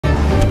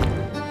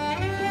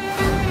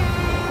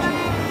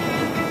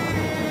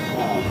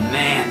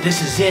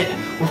This is it.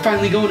 We're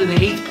finally going to the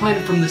 8th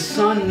planet from the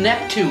sun,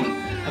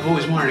 Neptune. I've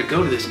always wanted to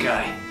go to this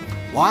guy.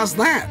 Why's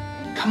that?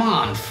 Come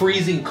on,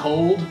 freezing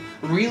cold,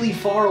 really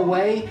far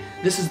away.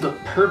 This is the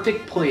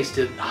perfect place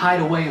to hide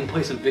away and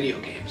play some video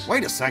games.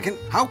 Wait a second.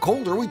 How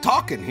cold are we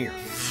talking here?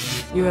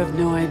 You have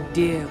no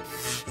idea.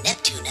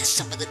 Neptune has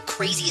some of the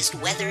craziest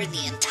weather in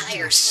the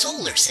entire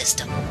solar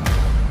system.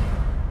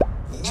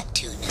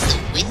 Neptune is the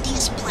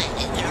windiest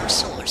planet in our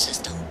solar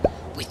system,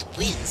 with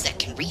winds that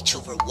can reach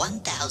over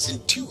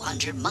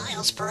 1,200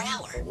 miles per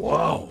hour.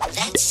 Whoa.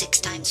 That's 6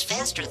 times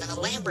faster than a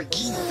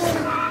Lamborghini.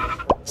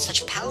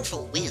 Such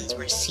powerful winds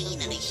were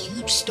seen in a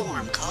huge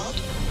storm called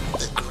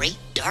the Great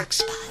Dark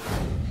Spot.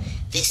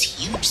 This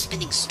huge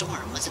spinning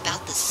storm was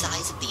about the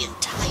size of the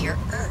entire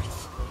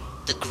Earth.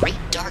 The Great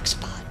Dark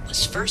Spot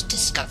was first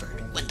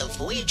discovered when the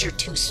Voyager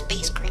 2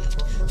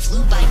 spacecraft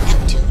flew by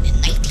Neptune in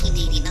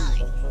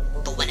 1989.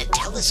 But when a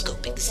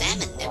telescope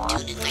examined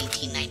Neptune in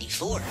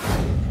 1994,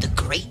 the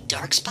Great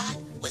Dark Spot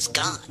was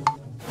gone,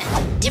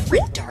 and a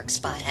different dark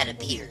spot had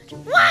appeared.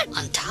 What?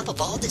 On top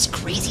of all this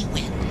crazy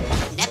wind,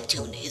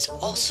 Neptune is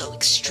also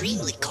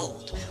extremely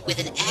cold, with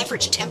an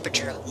average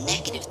temperature of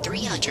negative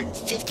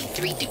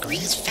 353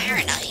 degrees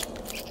Fahrenheit.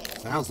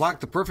 Sounds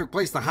like the perfect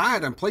place to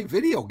hide and play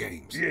video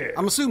games. Yeah.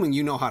 I'm assuming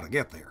you know how to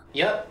get there.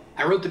 Yep,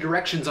 I wrote the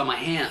directions on my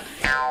hand.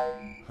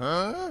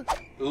 Huh?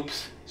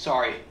 Oops,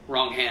 sorry,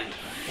 wrong hand.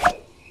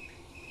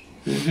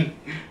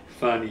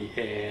 Funny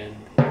hand.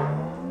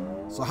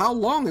 So how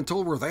long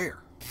until we're there?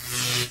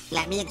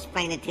 Let me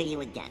explain it to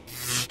you again.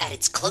 At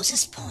its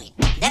closest point,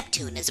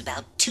 Neptune is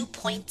about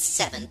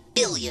 2.7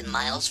 billion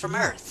miles from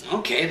Earth.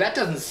 Okay, that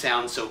doesn't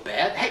sound so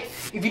bad. Hey,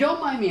 if you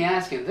don't mind me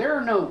asking, there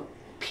are no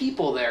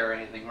people there or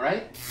anything,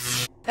 right?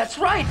 That's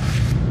right.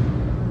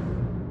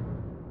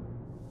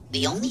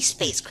 The only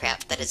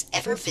spacecraft that has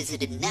ever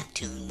visited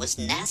Neptune was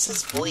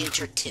NASA's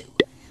Voyager 2,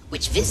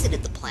 which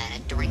visited the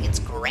planet during its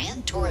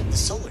grand tour of the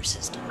solar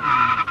system.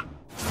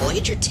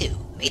 Voyager 2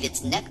 made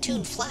its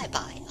Neptune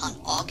flyby on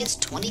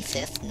August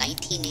 25,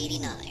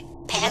 1989,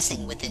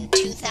 passing within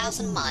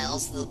 2,000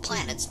 miles of the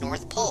planet's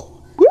North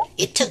Pole.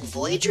 It took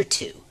Voyager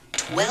 2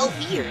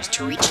 12 years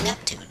to reach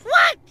Neptune.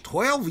 What?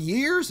 12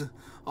 years?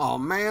 Oh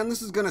man,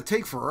 this is gonna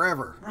take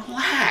forever.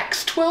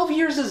 Relax, 12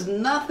 years is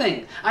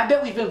nothing. I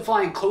bet we've been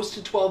flying close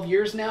to 12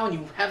 years now and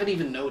you haven't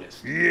even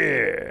noticed.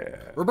 Yeah.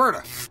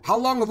 Roberta, how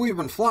long have we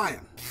been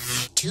flying?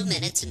 2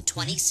 minutes and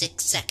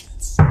 26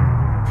 seconds.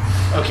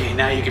 Okay,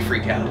 now you can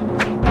freak out.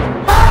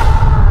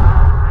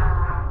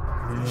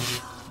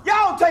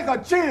 Y'all take a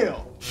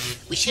chill.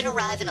 We should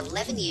arrive in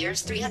 11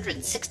 years,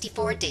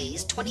 364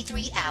 days,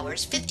 23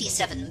 hours,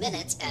 57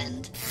 minutes,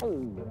 and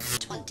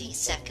 20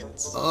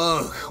 seconds.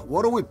 Ugh,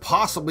 what are we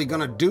possibly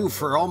gonna do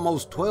for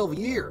almost 12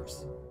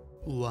 years?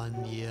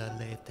 1 year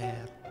later.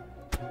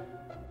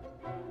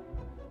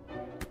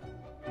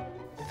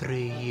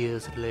 3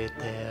 years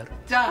later.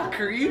 Doc,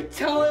 are you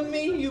telling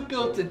me you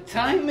built a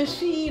time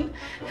machine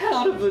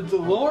out of a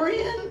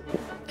DeLorean?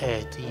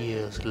 8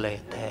 years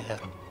later.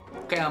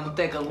 Okay, I'm gonna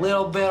take a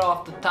little bit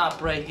off the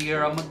top right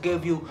here. I'm gonna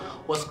give you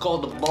what's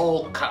called a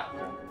bowl cut.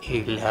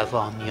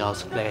 11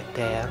 years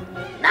later.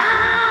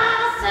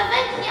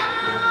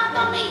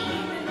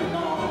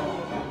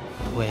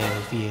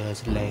 12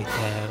 years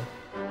later.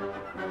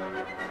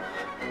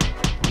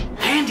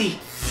 Andy!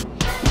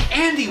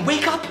 Andy,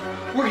 wake up!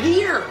 We're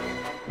here!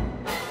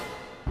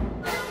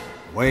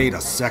 Wait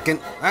a second.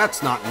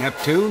 That's not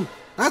Neptune.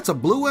 That's a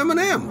blue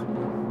M&M.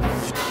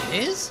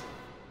 It is?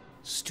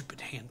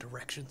 Stupid hand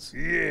directions.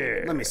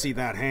 Yeah. Let me see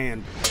that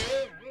hand.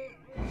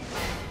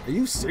 Are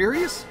you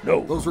serious?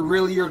 No. Those were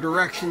really your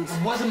directions?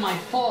 It wasn't my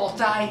fault,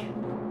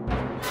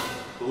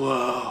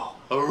 Whoa,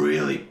 a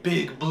really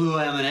big blue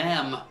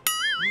M&M.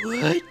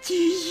 What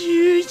did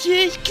you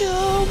just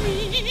call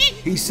me?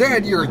 He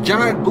said you're a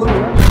giant blue...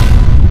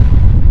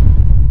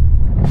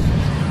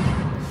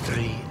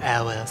 3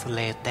 hours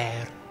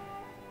later.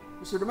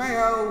 Mr.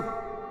 DeMaio!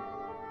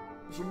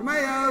 Mr.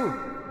 DeMaio!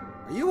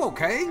 Are you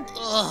okay?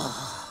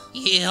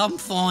 Yeah, I'm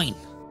fine.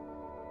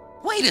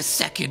 Wait a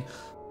second.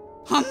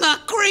 I'm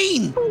not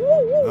green.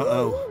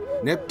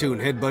 Uh-oh. Neptune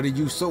headbutted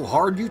you so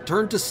hard you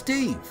turned to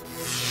Steve.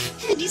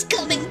 And he's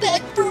coming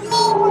back for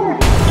more!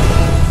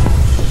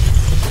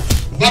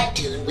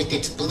 Neptune, with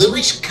its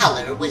bluish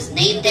color, was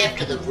named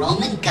after the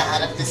Roman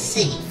god of the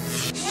sea.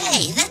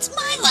 Hey, that's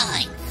my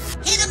line!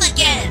 Hit him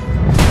again!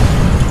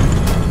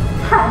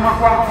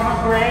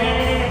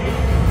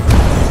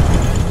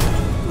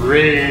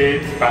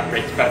 Red spot,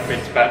 red spot,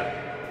 red spot.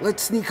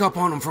 Let's sneak up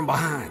on him from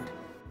behind.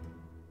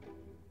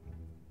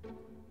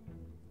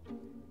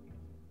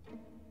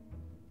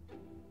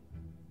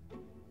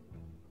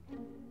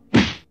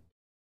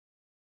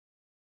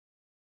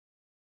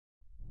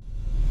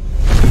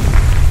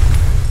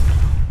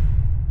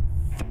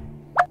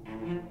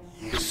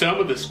 The sum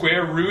of the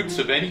square roots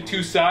of any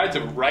two sides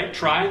of a right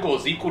triangle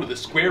is equal to the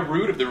square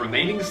root of the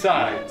remaining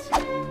sides.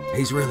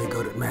 He's really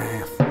good at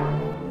math.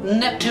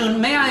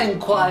 Neptune, may I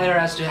inquire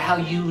as to how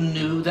you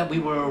knew that we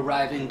were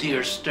arriving to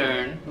your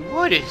stern?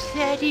 What does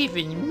that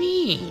even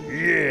mean?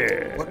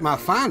 Yeah. What my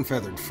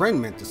fine-feathered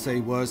friend meant to say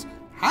was,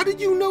 How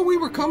did you know we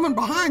were coming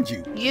behind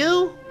you?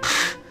 You?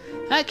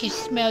 I can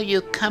smell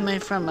you coming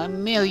from a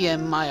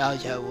million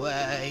miles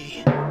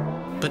away.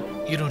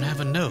 But you don't have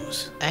a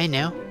nose. I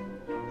know.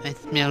 I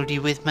smelled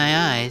you with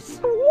my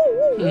eyes.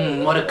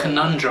 What a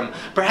conundrum.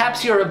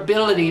 Perhaps your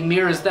ability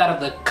mirrors that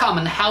of the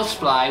common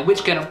housefly,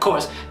 which can, of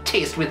course,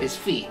 taste with his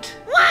feet.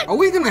 Are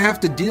we gonna have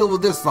to deal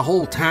with this the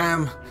whole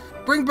time?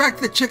 Bring back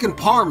the chicken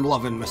parm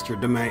loving Mr.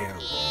 DeMaio.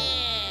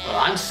 Well,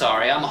 I'm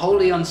sorry. I'm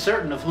wholly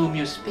uncertain of whom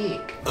you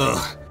speak.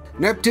 Ugh.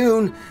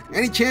 Neptune,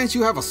 any chance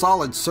you have a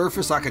solid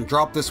surface I can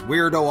drop this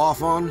weirdo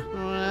off on?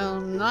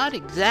 Well, not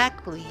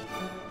exactly.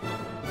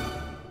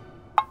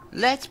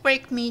 Let's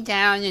break me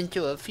down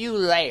into a few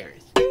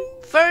layers.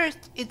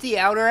 First is the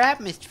outer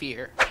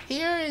atmosphere.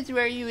 Here is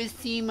where you will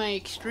see my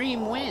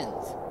extreme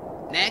winds.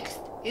 Next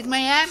is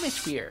my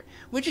atmosphere,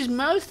 which is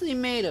mostly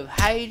made of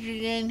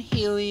hydrogen,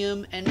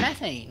 helium, and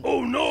methane.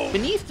 Oh no!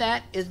 Beneath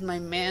that is my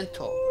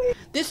mantle.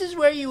 This is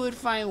where you would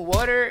find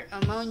water,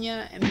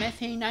 ammonia, and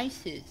methane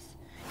ices.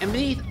 And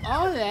beneath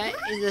all that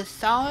is a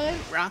solid,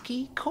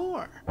 rocky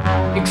core.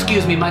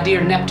 Excuse me, my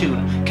dear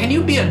Neptune. Can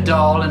you be a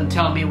doll and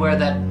tell me where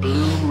that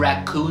blue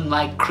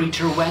raccoon-like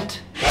creature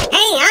went?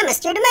 Hey, I'm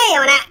Mr.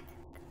 DeMaio, and I...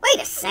 Wait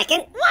a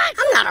second. What?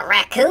 I'm not a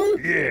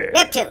raccoon. Yeah.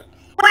 Neptune,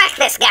 whack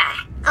this guy.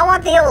 I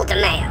want the old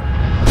DeMaio.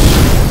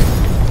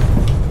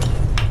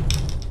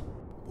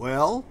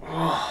 Well?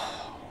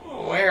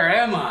 Where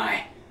am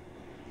I?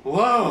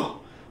 Whoa!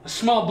 A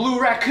small blue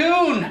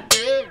raccoon!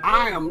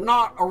 I am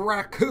not a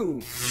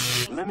raccoon.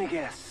 Let me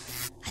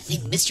guess. I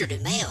think Mr.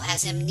 DeMaio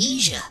has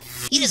amnesia.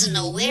 He doesn't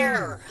know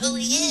where or who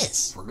he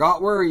is.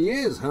 Forgot where he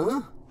is,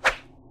 huh?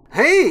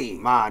 Hey,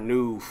 my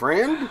new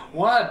friend.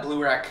 What,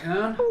 blue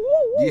raccoon?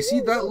 Do you see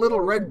that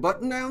little red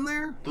button down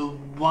there? The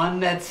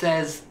one that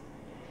says,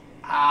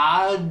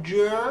 "Ah,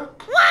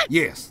 jerk"?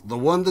 Yes, the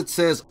one that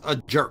says a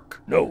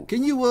jerk. No.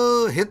 Can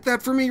you, hit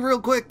that for me real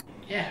quick?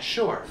 Yeah,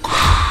 sure.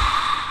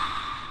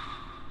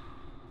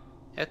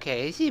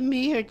 Okay, is it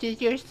me or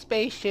did your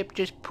spaceship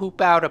just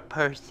poop out a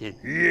person?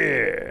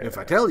 Yeah. If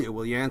I tell you,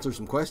 will you answer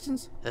some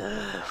questions?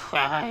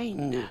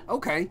 Fine.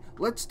 Okay,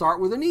 let's start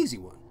with an easy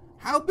one.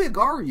 How big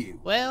are you?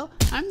 Well,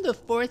 I'm the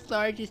 4th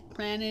largest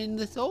planet in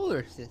the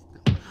solar system.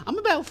 I'm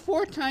about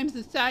 4 times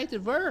the size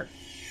of Earth.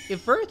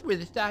 If Earth were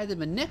the size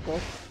of a nickel,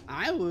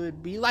 I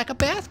would be like a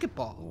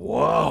basketball.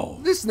 Wow.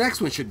 This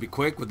next one should be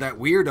quick with that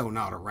weirdo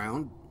not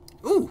around.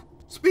 Ooh,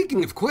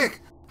 speaking of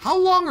quick, how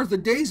long are the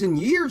days and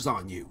years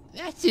on you?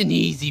 That's an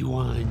easy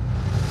one.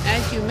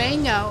 As you may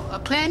know, a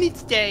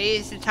planet's day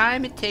is the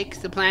time it takes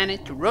the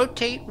planet to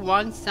rotate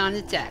once on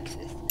its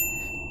axis.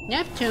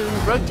 Neptune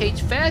rotates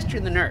faster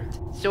than Earth,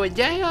 so a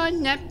day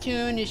on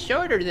Neptune is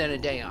shorter than a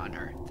day on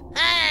Earth.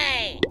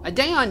 Hey! A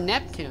day on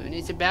Neptune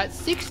is about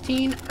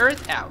 16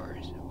 Earth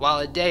hours, while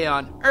a day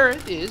on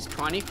Earth is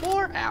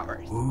 24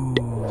 hours.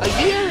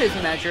 A year is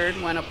measured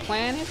when a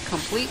planet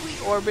completely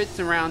orbits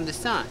around the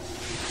sun.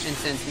 And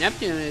since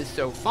Neptune is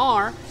so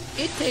far,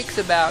 it takes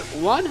about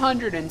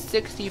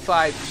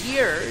 165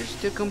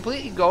 years to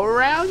completely go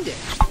around it.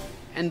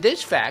 And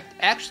this fact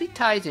actually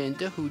ties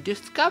into who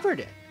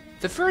discovered it.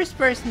 The first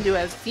person to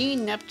have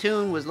seen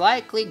Neptune was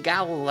likely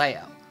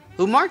Galileo,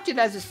 who marked it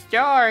as a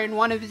star in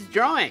one of his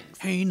drawings.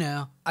 Hey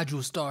now, I drew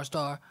a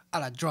star. I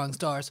like drawing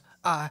stars.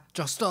 I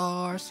draw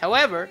stars.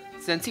 However,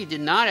 since he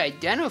did not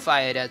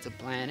identify it as a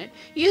planet,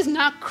 he is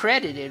not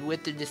credited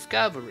with the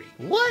discovery.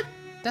 What?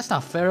 That's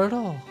not fair at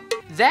all.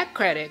 That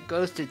credit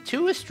goes to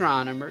 2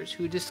 astronomers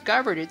who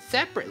discovered it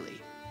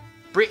separately.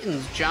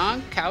 Britain's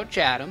John Couch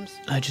Adams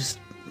I just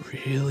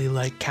really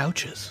like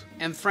couches.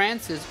 and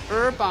France's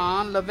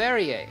Urbain Le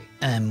Verrier.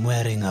 I'm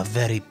wearing a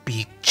very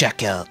big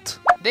jacket.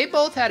 They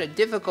both had a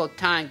difficult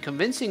time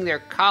convincing their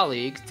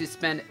colleagues to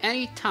spend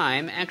any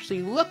time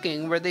actually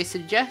looking where they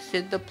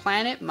suggested the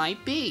planet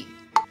might be.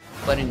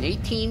 But in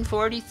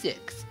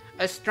 1846,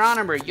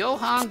 astronomer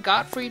Johann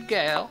Gottfried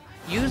Gale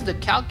used the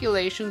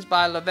calculations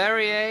by Le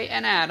Verrier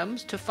and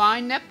Adams to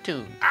find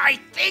Neptune. I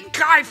think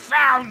I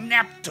found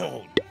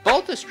Neptune.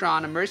 Both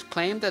astronomers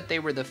claimed that they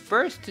were the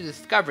first to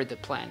discover the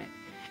planet,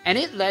 and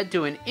it led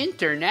to an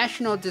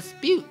international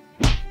dispute.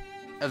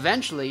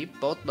 Eventually,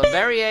 both Le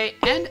Verrier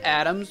and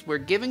Adams were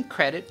given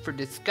credit for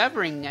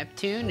discovering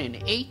Neptune in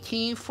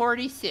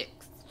 1846.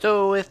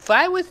 So if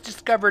I was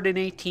discovered in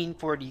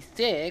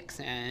 1846,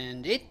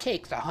 and it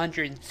takes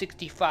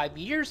 165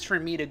 years for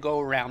me to go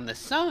around the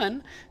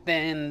sun,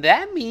 then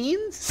that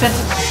means... Since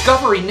its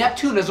discovery,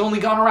 Neptune has only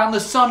gone around the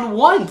sun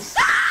once!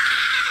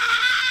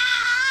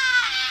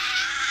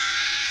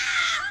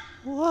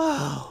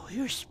 Whoa,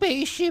 your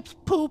spaceship's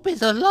poop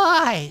is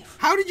alive!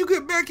 How did you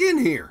get back in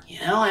here? You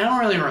know, I don't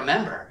really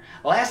remember.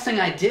 The last thing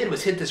I did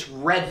was hit this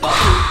red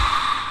button.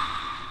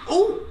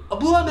 Ooh, a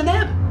blue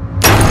M&M!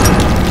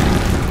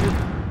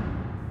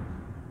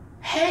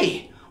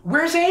 Hey,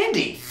 where's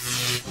Andy?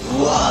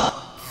 Whoa!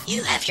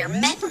 You have your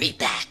memory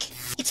back.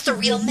 It's the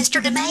real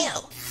Mr.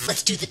 DeMaio.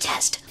 Let's do the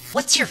test.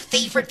 What's your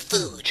favorite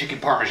food? Chicken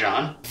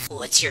Parmesan.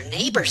 What's your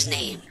neighbor's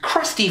name?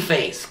 Crusty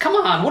Face. Come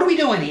on, what are we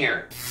doing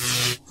here?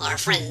 Our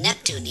friend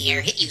Neptune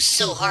here hit you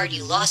so hard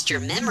you lost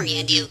your memory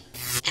and you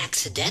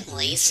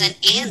accidentally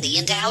sent Andy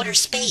into outer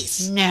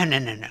space. No.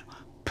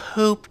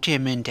 Pooped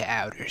him into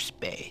outer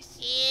space.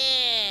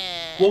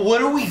 Yeah. Well,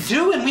 what are we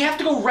doing? We have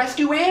to go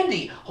rescue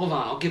Andy. Hold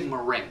on, I'll give him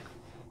a ring.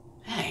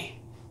 Hey,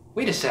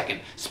 wait a second.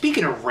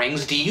 Speaking of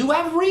rings, do you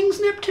have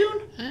rings,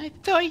 Neptune? I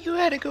thought you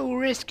had to go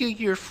rescue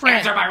your friend.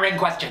 Answer my ring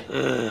question.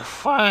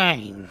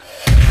 Fine.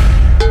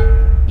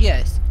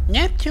 Yes,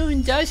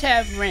 Neptune does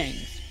have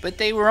rings, but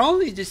they were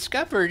only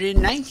discovered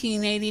in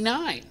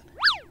 1989.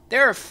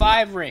 There are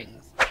 5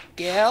 rings: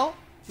 Gale,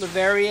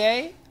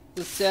 Leverrier,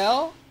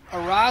 Lassell,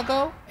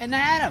 Arago, and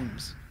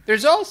Adams.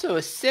 There's also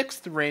a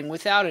 6th ring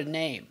without a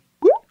name.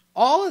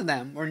 All of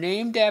them were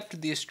named after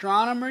the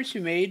astronomers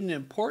who made an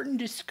important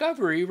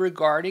discovery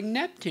regarding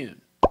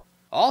Neptune.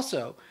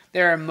 Also,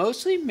 they are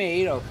mostly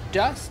made of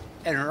dust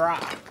and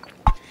rock.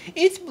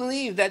 It's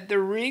believed that the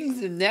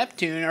rings of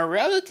Neptune are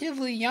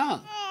relatively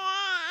young,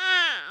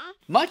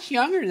 much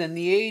younger than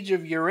the age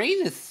of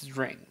Uranus'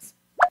 rings.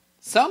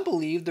 Some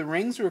believe the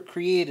rings were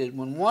created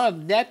when one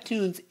of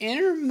Neptune's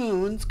inner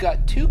moons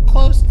got too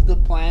close to the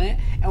planet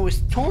and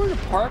was torn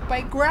apart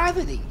by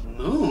gravity.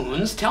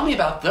 Moons? Tell me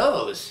about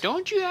those.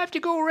 Don't you have to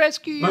go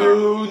rescue your...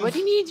 Moons! But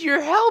he needs your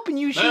help and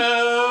you should...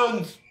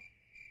 Moons!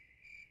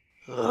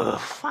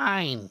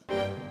 Fine.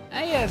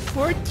 I have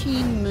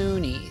 14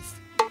 moonies.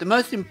 The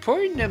most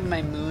important of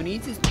my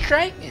moonies is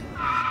Triton.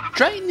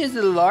 Triton is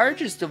the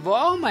largest of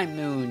all my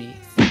moonies.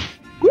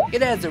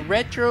 It has a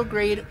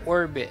retrograde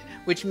orbit,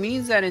 which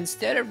means that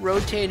instead of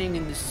rotating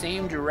in the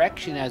same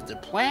direction as the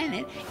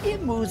planet,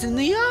 it moves in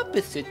the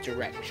opposite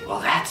direction.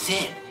 Well, that's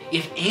it.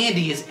 If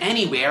Andy is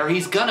anywhere,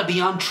 he's gonna be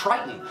on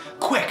Triton.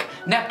 Quick,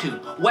 Neptune,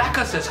 whack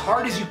us as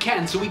hard as you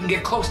can so we can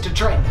get close to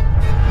Triton.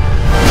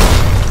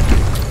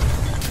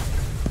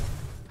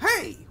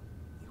 Hey,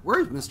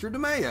 where's Mr.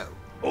 DeMaio?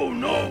 Oh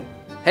no!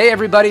 Hey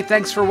everybody,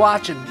 thanks for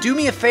watching. Do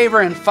me a favor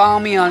and follow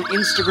me on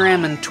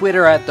Instagram and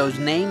Twitter at those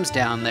names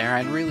down there.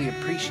 I'd really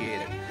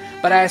appreciate it.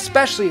 But I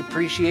especially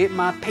appreciate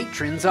my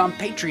patrons on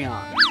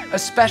Patreon.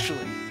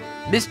 Especially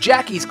Miss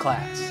Jackie's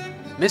class,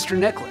 Mr.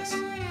 Nicholas,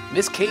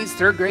 Miss K's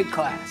 3rd grade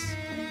class,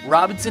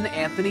 Robinson,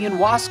 Anthony, and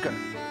Wasker,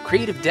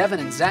 Creative Devin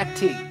and Zach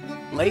T,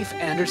 Leif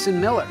Anderson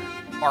Miller,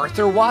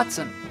 Arthur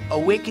Watson,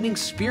 Awakening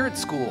Spirit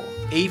School,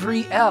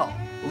 Avery L,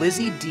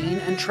 Lizzie, Dean,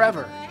 and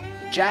Trevor,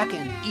 Jack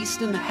and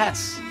Easton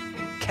Hess,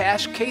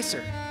 Cash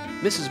Kaser,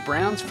 Mrs.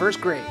 Brown's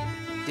 1st grade,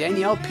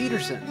 Danielle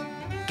Peterson,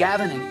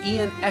 Gavin and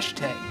Ian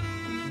Eshtay,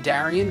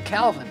 Darian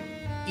Calvin,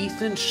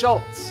 Ethan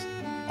Schultz,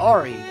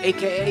 Ari,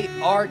 aka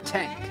R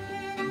Tank,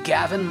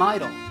 Gavin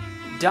Meidel,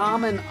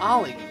 Dom and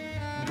Ollie,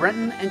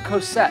 Brenton and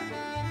Cosette,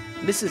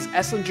 Mrs.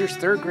 Esslinger's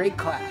 3rd grade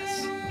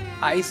class,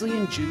 Isley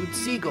and Jude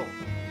Siegel,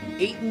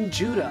 Aiton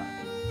Judah,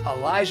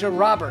 Elijah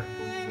Robert,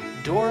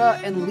 Dora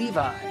and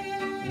Levi,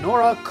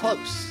 Nora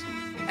Close,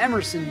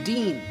 Emerson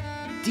Dean,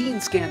 Dean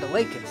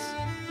Scandalakis,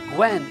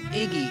 Gwen,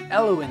 Iggy,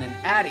 Elowen and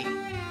Addie,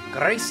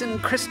 Grayson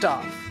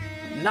Christoph,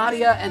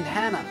 Nadia and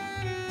Hannah,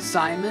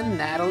 Simon,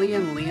 Natalie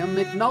and Liam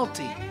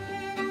McNulty,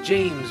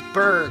 James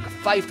Berg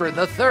Pfeiffer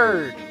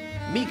III,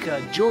 Mika,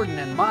 Jordan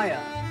and Maya,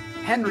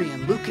 Henry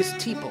and Lucas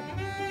Teeple,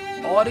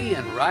 Audie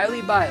and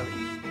Riley Biley,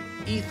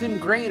 Ethan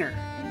Grainer,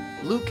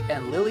 Luke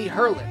and Lily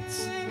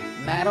Hurlitz,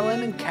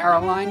 Madeline and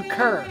Caroline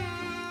Kerr,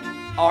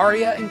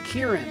 Aria and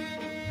Kieran,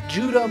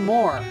 Judah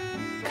Moore,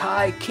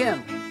 Kai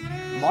Kim,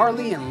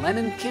 Marley and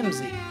Lennon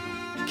Kimsey,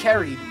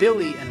 Kerry,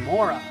 Billy and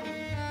Mora,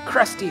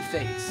 Krusty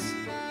Face,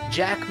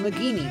 Jack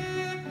McGeaney,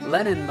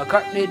 Lennon,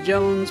 McCartney,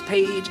 Jones,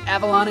 Page,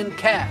 Avalon and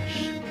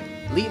Cash,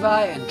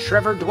 Levi and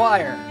Trevor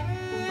Dwyer,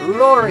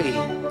 Rory,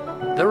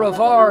 the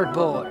Rivard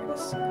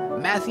Boys,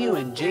 Matthew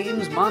and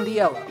James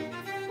Mondiello,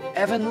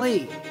 Evan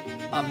Lee,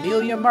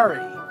 Amelia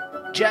Murray,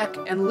 Jack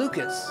and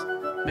Lucas,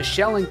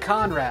 Michelle and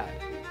Conrad,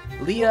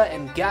 Leah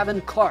and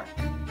Gavin Clark,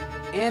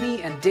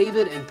 Annie and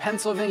David in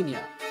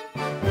Pennsylvania,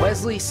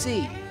 Wesley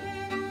C.,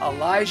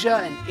 Elijah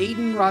and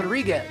Aiden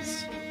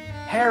Rodriguez,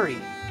 Harry,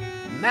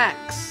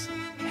 Max,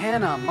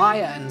 Hannah,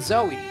 Maya and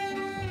Zoe,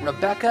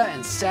 Rebecca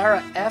and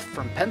Sarah F.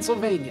 from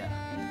Pennsylvania,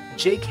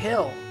 Jake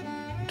Hill,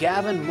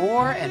 Gavin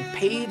Moore and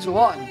Paige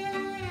Lawton,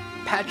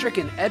 Patrick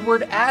and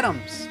Edward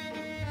Adams,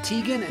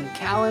 Tegan and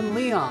Callan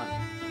Leon,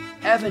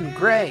 Evan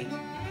Gray,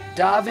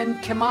 Davin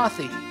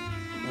Kimathi,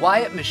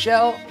 Wyatt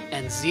Michelle,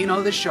 and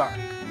Zeno the Shark.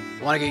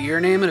 Want to get your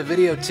name in a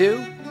video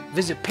too?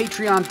 Visit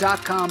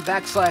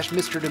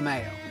patreon.com/Mr.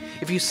 DeMaio.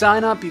 If you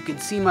sign up, you can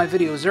see my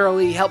videos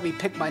early, help me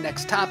pick my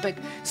next topic,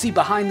 see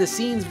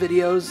behind-the-scenes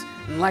videos,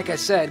 and like I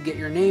said, get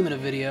your name in a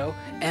video,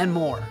 and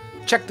more.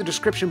 Check the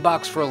description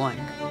box for a link.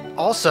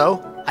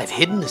 Also, I've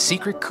hidden a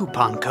secret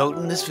coupon code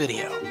in this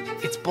video.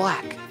 It's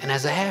black and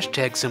has a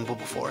hashtag symbol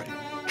before it.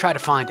 Try to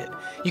find it.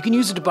 You can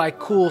use it to buy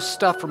cool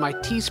stuff for my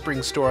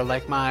Teespring store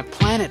like my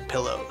Planet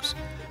pillows,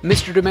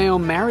 Mr. DeMaio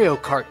Mario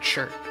Kart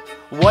shirt,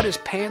 What is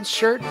Pants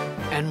shirt,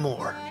 and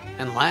more.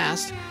 And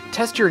last,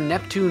 test your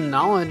Neptune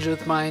knowledge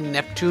with my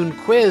Neptune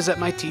quiz at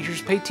my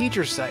Teachers Pay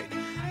Teachers site.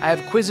 I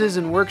have quizzes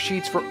and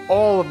worksheets for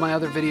all of my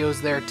other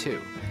videos there too.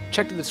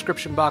 Check the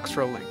description box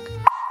for a link.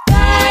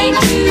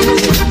 Thank you.